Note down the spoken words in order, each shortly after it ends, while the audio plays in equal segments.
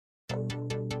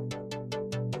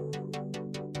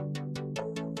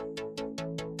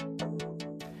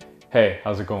Hey,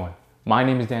 how's it going? My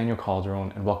name is Daniel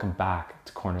Calderon and welcome back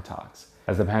to Corner Talks.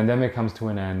 As the pandemic comes to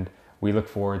an end, we look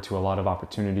forward to a lot of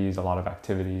opportunities, a lot of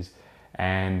activities,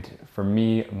 and for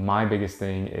me, my biggest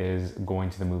thing is going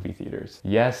to the movie theaters.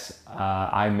 Yes,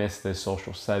 I miss this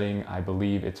social setting. I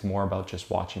believe it's more about just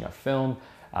watching a film.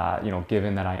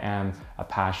 Given that I am a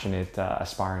passionate,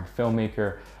 aspiring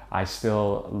filmmaker, I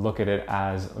still look at it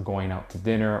as going out to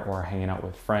dinner or hanging out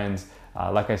with friends.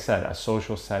 Like I said, a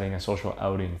social setting, a social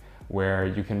outing where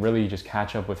you can really just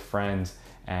catch up with friends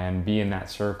and be in that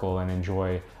circle and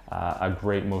enjoy a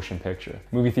great motion picture.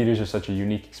 Movie theaters are such a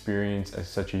unique experience,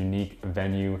 such a unique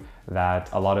venue that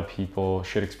a lot of people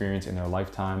should experience in their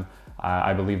lifetime.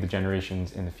 I believe the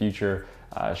generations in the future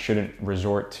shouldn't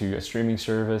resort to a streaming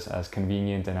service, as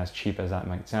convenient and as cheap as that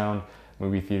might sound.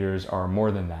 Movie theaters are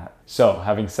more than that. So,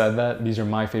 having said that, these are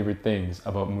my favorite things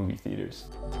about movie theaters.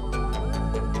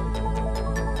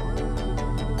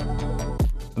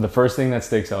 The first thing that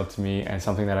sticks out to me and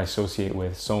something that I associate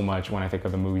with so much when I think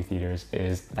of the movie theaters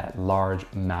is that large,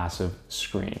 massive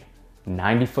screen.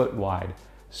 90-foot wide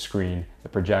screen, the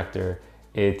projector.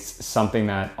 It's something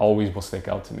that always will stick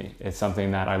out to me. It's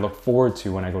something that I look forward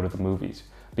to when I go to the movies,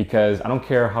 because I don't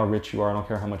care how rich you are, I don't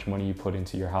care how much money you put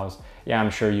into your house. Yeah, I'm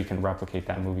sure you can replicate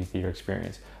that movie theater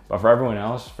experience. But for everyone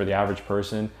else, for the average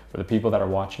person, for the people that are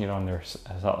watching it on their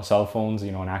cell phones,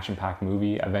 an action-packed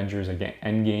movie, Avengers,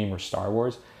 Endgame, or Star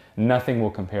Wars, nothing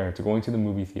will compare to going to the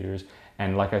movie theaters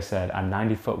and, like I said, a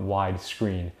 90-foot wide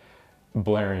screen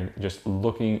blaring, just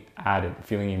looking at it,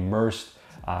 feeling immersed,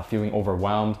 feeling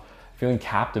overwhelmed, feeling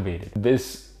captivated.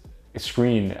 This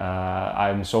screen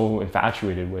I'm so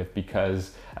infatuated with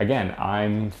because, again,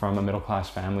 I'm from a middle-class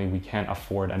family. We can't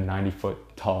afford a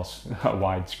 90-foot tall,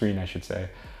 wide screen, I should say.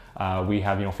 We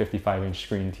have 55-inch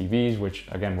screen TVs, which,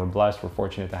 again, we're blessed, we're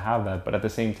fortunate to have that, but at the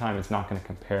same time, it's not going to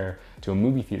compare to a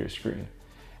movie theater screen.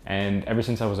 And ever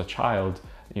since I was a child,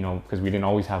 because we didn't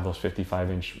always have those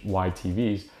 55-inch wide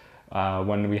TVs,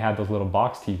 when we had those little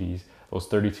box TVs, those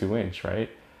 32-inch, right?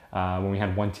 When we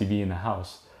had one TV in the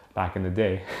house back in the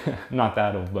day, not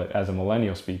that old, but as a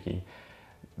millennial speaking,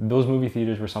 those movie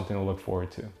theaters were something to look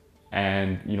forward to.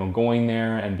 And, going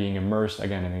there and being immersed,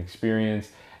 again, in the experience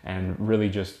and really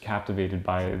just captivated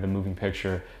by the moving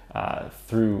picture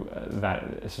through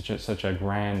that such a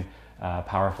grand,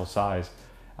 powerful size,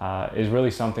 is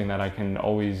really something that I can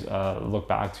always look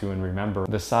back to and remember.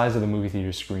 The size of the movie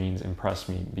theater screens impress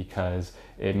me because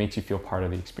it makes you feel part of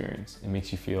the experience. It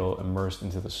makes you feel immersed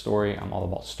into the story. I'm all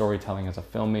about storytelling as a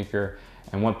filmmaker,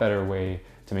 and what better way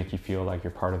to make you feel like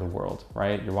you're part of the world,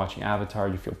 right? You're watching Avatar,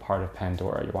 you feel part of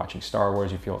Pandora. You're watching Star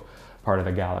Wars, you feel part of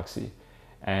the galaxy.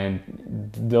 And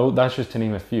that's just to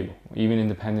name a few. Even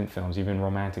independent films, even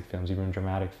romantic films, even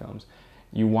dramatic films.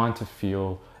 You want to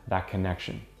feel that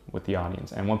connection with the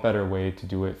audience, and what better way to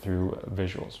do it through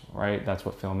visuals, right? That's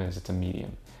what film is. It's a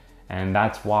medium, and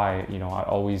that's why I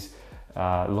always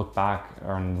look back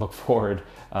and look forward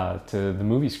to the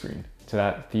movie screen, to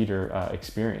that theater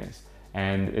experience.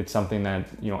 And it's something that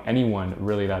anyone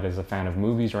really that is a fan of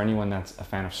movies, or anyone that's a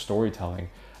fan of storytelling,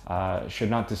 should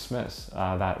not dismiss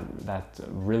that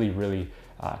really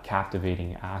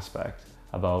captivating aspect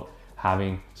about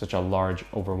having such a large,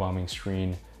 overwhelming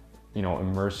screen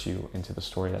immerse you into the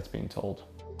story that's being told.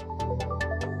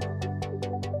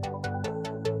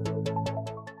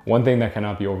 One thing that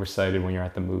cannot be oversighted when you're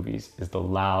at the movies is the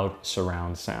loud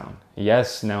surround sound.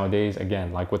 Yes, nowadays,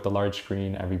 again, like with the large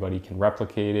screen, everybody can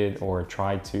replicate it or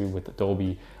try to with the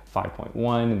Dolby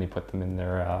 5.1, and they put them in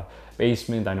their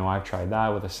basement. I know I've tried that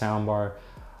with a soundbar.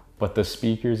 But the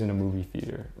speakers in a movie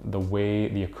theater, the way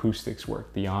the acoustics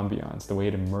work, the ambiance, the way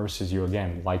it immerses you,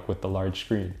 again, like with the large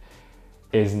screen,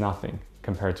 is nothing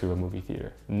compared to a movie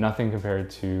theater. Nothing compared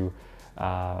to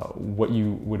what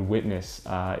you would witness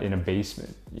in a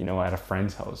basement, at a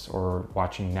friend's house, or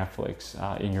watching Netflix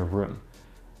in your room.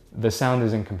 The sound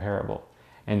is incomparable.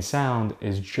 And sound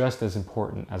is just as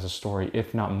important as a story,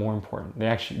 if not more important.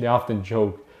 They often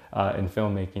joke in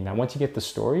filmmaking that once you get the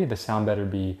story, the sound better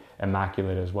be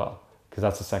immaculate as well, because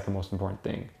that's the second most important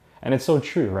thing. And it's so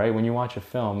true, right? When you watch a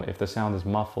film, if the sound is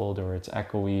muffled or it's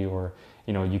echoey, or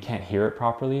you can't hear it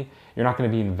properly, you're not going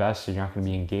to be invested, you're not going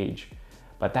to be engaged.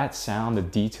 But that sound, the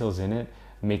details in it,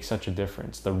 make such a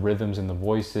difference. The rhythms in the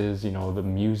voices, the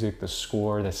music, the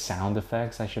score, the sound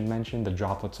effects, I should mention, the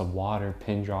droplets of water,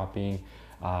 pin dropping,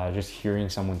 just hearing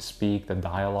someone speak, the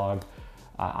dialogue.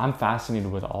 I'm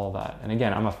fascinated with all that. And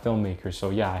again, I'm a filmmaker, so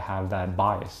yeah, I have that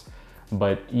bias.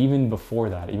 But even before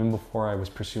that, even before I was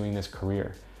pursuing this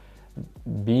career,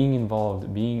 being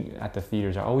involved, being at the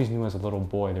theaters, I always knew as a little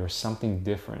boy there was something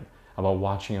different about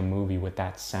watching a movie with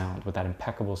that sound, with that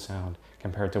impeccable sound,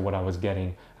 compared to what I was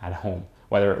getting at home.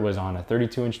 Whether it was on a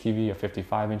 32-inch TV, a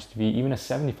 55-inch TV, even a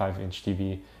 75-inch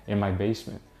TV in my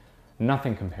basement.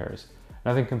 Nothing compares.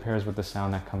 Nothing compares with the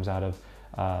sound that comes out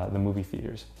of the movie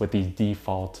theaters with these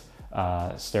default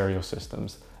stereo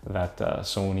systems that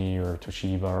Sony or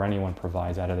Toshiba or anyone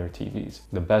provides out of their TVs.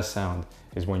 The best sound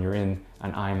is when you're in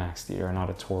an IMAX theater, an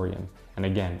auditorium. And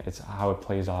again, it's how it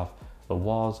plays off the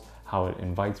walls, how it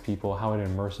invites people, how it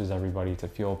immerses everybody to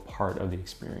feel part of the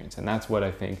experience. And that's what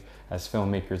I think as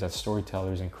filmmakers, as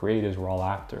storytellers and creatives, we're all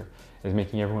after, is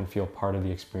making everyone feel part of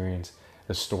the experience,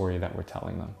 the story that we're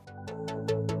telling them.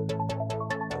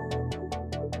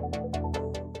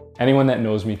 Anyone that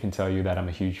knows me can tell you that I'm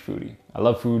a huge foodie. I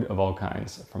love food of all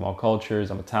kinds, from all cultures.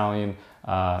 I'm Italian,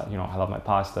 I love my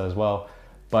pasta as well,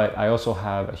 but I also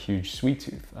have a huge sweet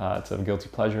tooth. It's a guilty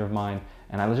pleasure of mine,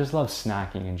 and I just love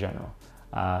snacking in general.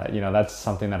 That's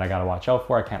something that I gotta watch out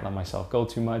for. I can't let myself go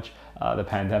too much. The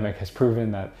pandemic has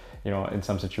proven that, in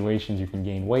some situations you can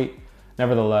gain weight.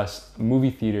 Nevertheless, movie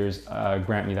theaters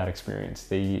grant me that experience.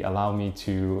 They allow me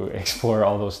to explore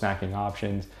all those snacking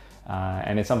options.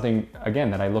 And it's something,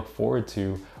 again, that I look forward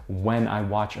to when I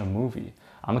watch a movie.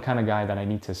 I'm the kind of guy that I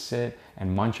need to sit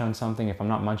and munch on something. If I'm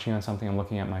not munching on something, I'm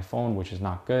looking at my phone, which is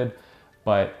not good.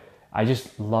 But I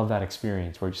just love that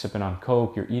experience where you're sipping on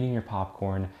Coke, you're eating your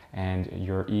popcorn, and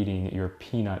you're eating your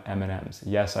peanut M&Ms.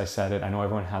 Yes, I said it. I know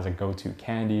everyone has a go-to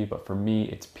candy, but for me,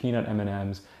 it's peanut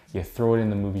M&Ms. You throw it in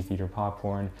the movie theater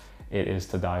popcorn. It is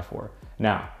to die for.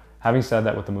 Now, having said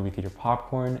that, with the movie theater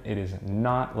popcorn, it is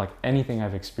not like anything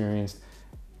I've experienced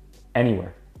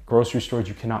anywhere. Grocery stores,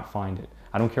 you cannot find it.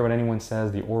 I don't care what anyone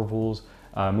says, the Orville's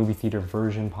movie theater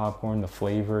version popcorn, the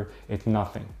flavor, it's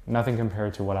nothing. Nothing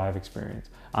compared to what I've experienced.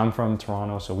 I'm from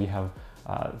Toronto, so we have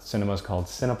cinemas called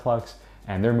Cineplex,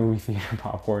 and their movie theater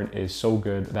popcorn is so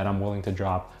good that I'm willing to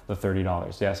drop the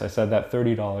 $30. Yes, I said that,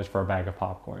 $30 for a bag of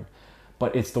popcorn.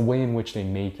 But it's the way in which they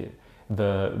make it.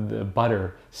 The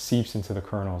butter seeps into the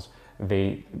kernels.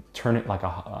 They turn it like a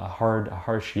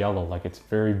harsh yellow, like it's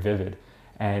very vivid.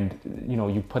 And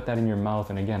you put that in your mouth,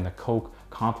 and again, the Coke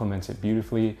complements it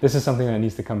beautifully. This is something that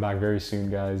needs to come back very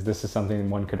soon, guys. This is something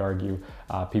one could argue.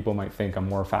 People might think I'm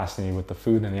more fascinated with the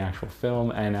food than the actual film.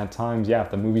 And at times, yeah,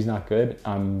 if the movie's not good,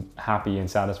 I'm happy and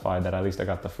satisfied that at least I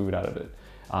got the food out of it.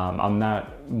 I'm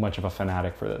not much of a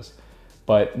fanatic for this.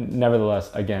 But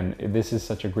nevertheless, again, this is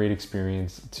such a great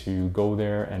experience to go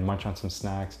there and munch on some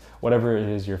snacks, whatever it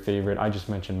is your favorite. I just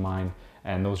mentioned mine,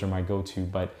 and those are my go-to,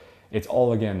 but it's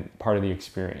all, again, part of the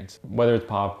experience. Whether it's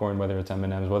popcorn, whether it's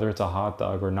M&Ms, whether it's a hot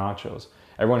dog or nachos,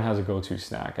 everyone has a go-to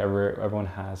snack. Everyone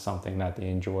has something that they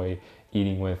enjoy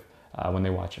eating with when they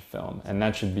watch a film, and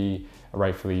that should be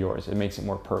rightfully yours. It makes it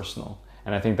more personal.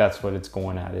 And I think that's what it's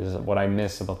going at, is what I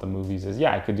miss about the movies is,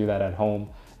 yeah, I could do that at home.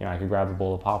 I could grab a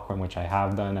bowl of popcorn, which I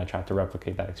have done. I tried to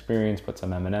replicate that experience, put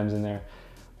some M&Ms in there.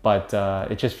 But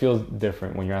it just feels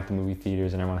different when you're at the movie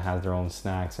theaters and everyone has their own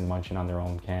snacks and munching on their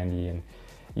own candy. And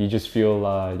you just feel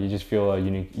a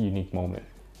unique moment.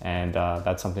 And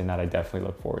that's something that I definitely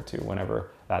look forward to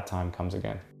whenever that time comes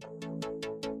again.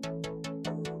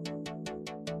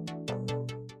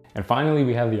 And finally,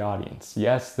 we have the audience.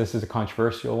 Yes, this is a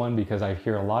controversial one because I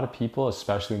hear a lot of people,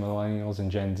 especially millennials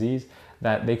and Gen Zs,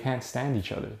 that they can't stand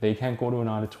each other. They can't go to an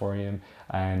auditorium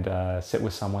and sit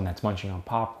with someone that's munching on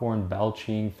popcorn,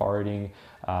 belching, farting,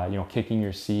 kicking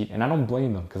your seat. And I don't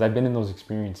blame them because I've been in those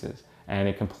experiences, and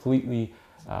it completely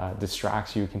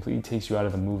distracts you, completely takes you out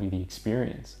of the movie, the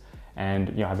experience.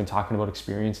 And I've been talking about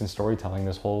experience and storytelling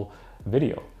this whole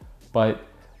video. But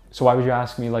so why would you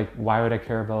ask me, why would I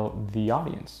care about the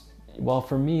audience? Well,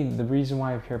 for me, the reason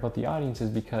why I care about the audience is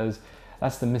because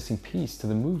that's the missing piece to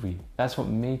the movie. That's what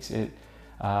makes it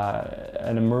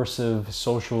an immersive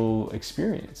social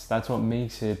experience. That's what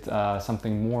makes it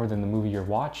something more than the movie you're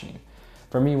watching.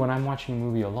 For me, when I'm watching a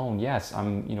movie alone, yes,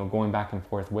 I'm going back and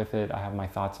forth with it. I have my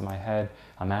thoughts in my head.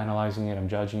 I'm analyzing it. I'm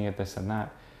judging it, this and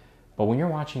that. But when you're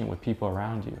watching it with people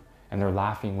around you and they're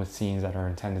laughing with scenes that are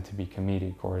intended to be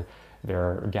comedic, or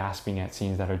they're gasping at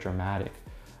scenes that are dramatic,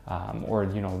 or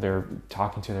they're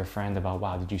talking to their friend about,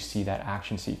 wow, did you see that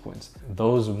action sequence?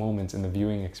 Those moments in the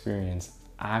viewing experience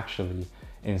actually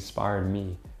inspired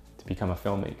me to become a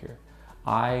filmmaker.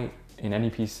 In any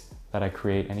piece that I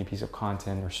create, any piece of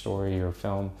content or story or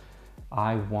film,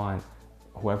 I want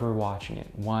whoever watching it,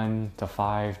 1 to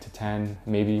 5 to 10,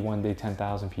 maybe one day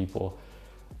 10,000 people,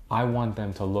 I want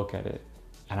them to look at it,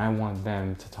 and I want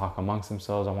them to talk amongst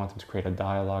themselves. I want them to create a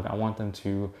dialogue. I want them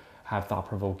to have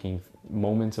thought-provoking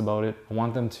moments about it. I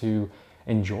want them to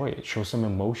enjoy it, show some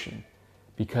emotion,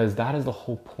 because that is the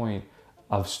whole point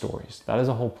of stories. That is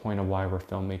the whole point of why we're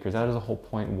filmmakers. That is the whole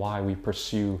point why we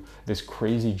pursue this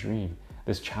crazy dream,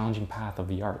 this challenging path of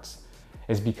the arts,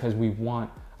 is because we want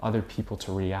other people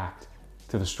to react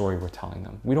to the story we're telling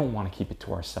them. We don't want to keep it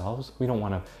to ourselves. We don't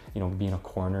want to, be in a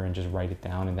corner and just write it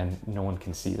down and then no one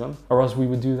can see them. Or else we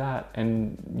would do that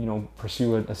and,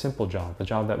 pursue a simple job, a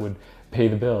job that would pay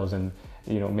the bills and,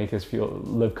 make us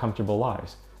live comfortable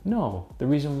lives. No, the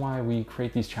reason why we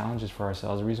create these challenges for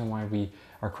ourselves, the reason why we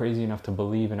are crazy enough to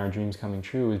believe in our dreams coming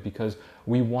true is because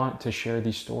we want to share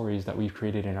these stories that we've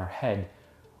created in our head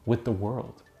with the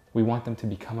world. We want them to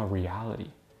become a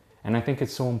reality. And I think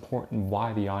it's so important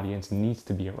why the audience needs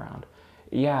to be around.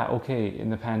 Yeah, okay, in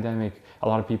the pandemic, a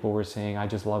lot of people were saying, I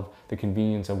just love the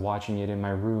convenience of watching it in my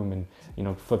room and,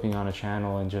 flipping on a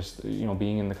channel and just,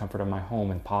 being in the comfort of my home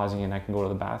and pausing and I can go to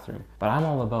the bathroom. But I'm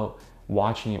all about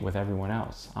watching it with everyone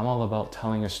else. I'm all about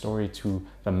telling a story to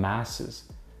the masses,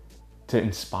 to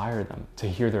inspire them, to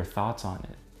hear their thoughts on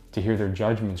it, to hear their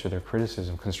judgments or their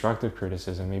criticism, constructive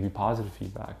criticism, maybe positive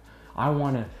feedback. I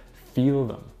want to feel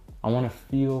them. I want to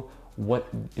feel what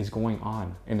is going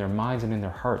on in their minds and in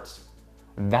their hearts.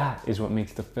 That is what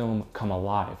makes the film come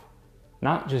alive.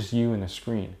 Not just you and the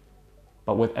screen,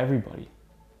 but with everybody.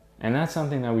 And that's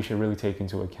something that we should really take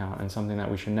into account and something that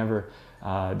we should never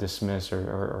dismiss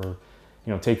or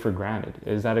take for granted,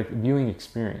 is that a viewing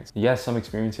experience. Yes, some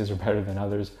experiences are better than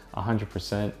others,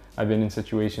 100%. I've been in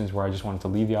situations where I just wanted to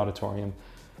leave the auditorium,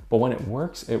 but when it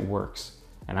works, it works.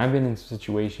 And I've been in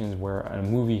situations where a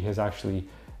movie has actually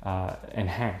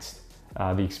enhanced.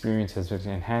 The experience has been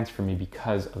enhanced for me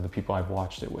because of the people I've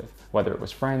watched it with, whether it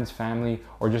was friends, family,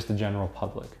 or just the general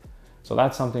public. So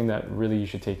that's something that really you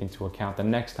should take into account the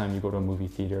next time you go to a movie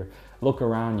theater. Look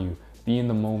around you, be in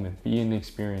the moment, be in the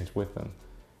experience with them,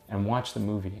 and watch the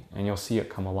movie, and you'll see it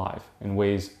come alive in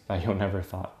ways that you'll never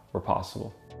thought were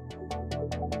possible.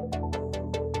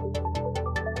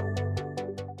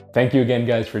 Thank you again,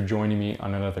 guys, for joining me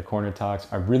on another Corner Talks.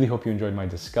 I really hope you enjoyed my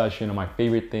discussion on my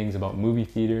favorite things about movie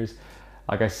theaters.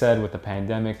 Like I said, with the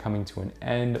pandemic coming to an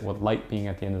end, with light being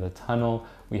at the end of the tunnel,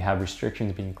 we have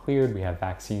restrictions being cleared, we have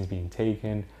vaccines being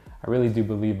taken. I really do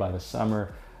believe by the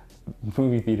summer,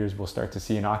 movie theaters will start to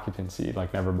see an occupancy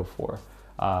like never before.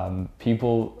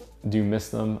 People do miss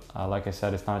them. Like I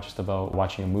said, it's not just about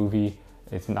watching a movie.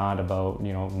 It's not about,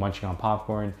 munching on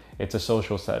popcorn. It's a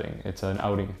social setting. It's an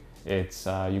outing. It's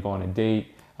you go on a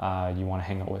date, you want to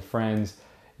hang out with friends,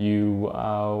 you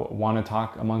want to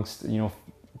talk amongst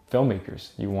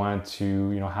filmmakers, you want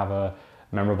to have a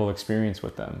memorable experience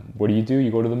with them. What do?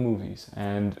 You go to the movies,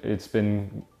 and it's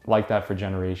been like that for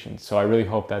generations. So I really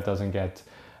hope that doesn't get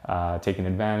taken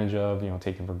advantage of,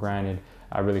 taken for granted.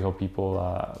 I really hope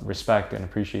people respect and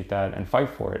appreciate that and fight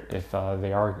for it if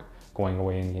they are going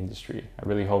away in the industry. I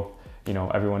really hope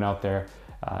everyone out there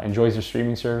enjoys their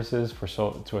streaming services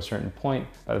to a certain point,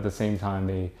 but at the same time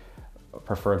they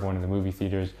prefer going to the movie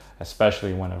theaters,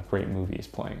 especially when a great movie is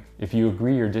playing. If you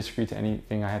agree or disagree to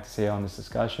anything I had to say on this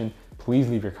discussion, please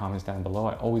leave your comments down below.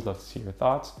 I always love to see your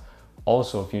thoughts.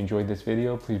 Also, if you enjoyed this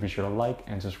video, please be sure to like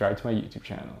and subscribe to my YouTube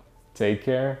channel. Take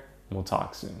care, and we'll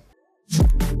talk soon.